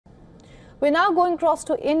We're now going across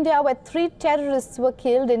to India, where 3 terrorists were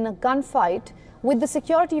killed in a gunfight with the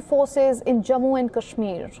security forces in Jammu and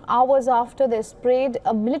Kashmir, hours after they sprayed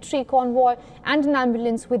a military convoy and an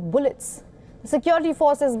ambulance with bullets. The security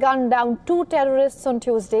forces gunned down 2 terrorists on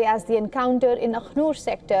Tuesday as the encounter in Akhnoor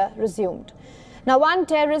sector resumed. Now, 1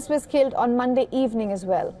 terrorist was killed on Monday evening as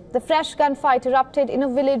well. The fresh gunfight erupted in a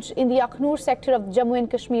village in the Akhnoor sector of the Jammu and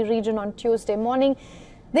Kashmir region on Tuesday morning.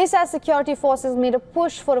 This as security forces made a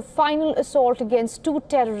push for a final assault against 2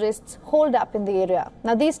 terrorists holed up in the area.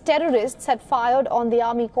 Now, these terrorists had fired on the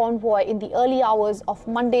army convoy in the early hours of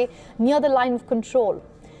Monday near the line of control.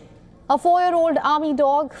 A 4-year-old army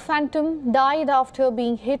dog, Phantom, died after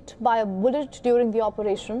being hit by a bullet during the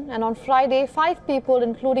operation. And on Friday, 5 people,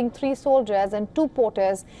 including 3 soldiers and 2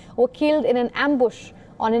 porters, were killed in an ambush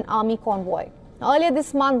on an army convoy. Earlier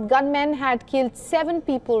this month, gunmen had killed 7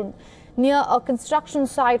 people near a construction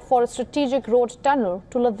site for a strategic road tunnel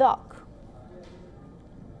to Ladakh.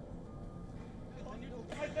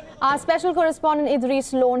 Our special correspondent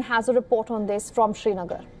Idris Lone has a report on this from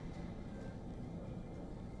Srinagar.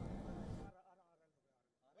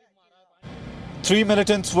 3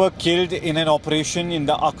 militants were killed in an operation in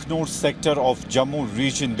the Akhnoor sector of Jammu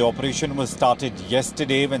region. The operation was started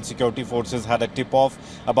yesterday when security forces had a tip-off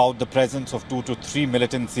about the presence of 2 to 3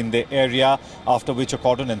 militants in the area, after which a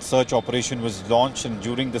cordon and search operation was launched. And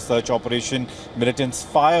during the search operation, militants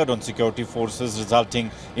fired on security forces,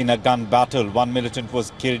 resulting in a gun battle. 1 militant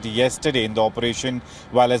was killed yesterday in the operation,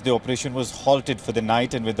 while as the operation was halted for the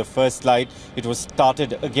night, and with the first light, it was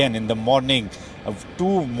started again in the morning.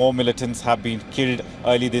 2 more militants have been killed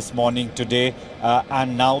early this morning today,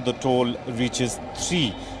 and now the toll reaches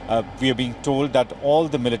 3. We are being told that all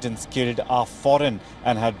the militants killed are foreign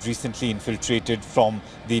and had recently infiltrated from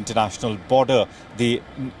the international border. The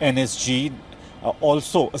NSG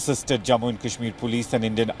also assisted Jammu and Kashmir Police and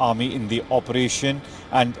Indian Army in the operation,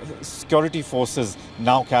 and security forces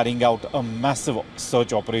now carrying out a massive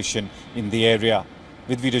search operation in the area.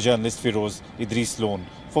 With video journalist Firoz, Idris Lone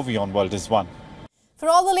for WION World is One. For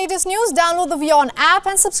all the latest news, download the WION app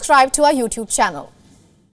and subscribe to our YouTube channel.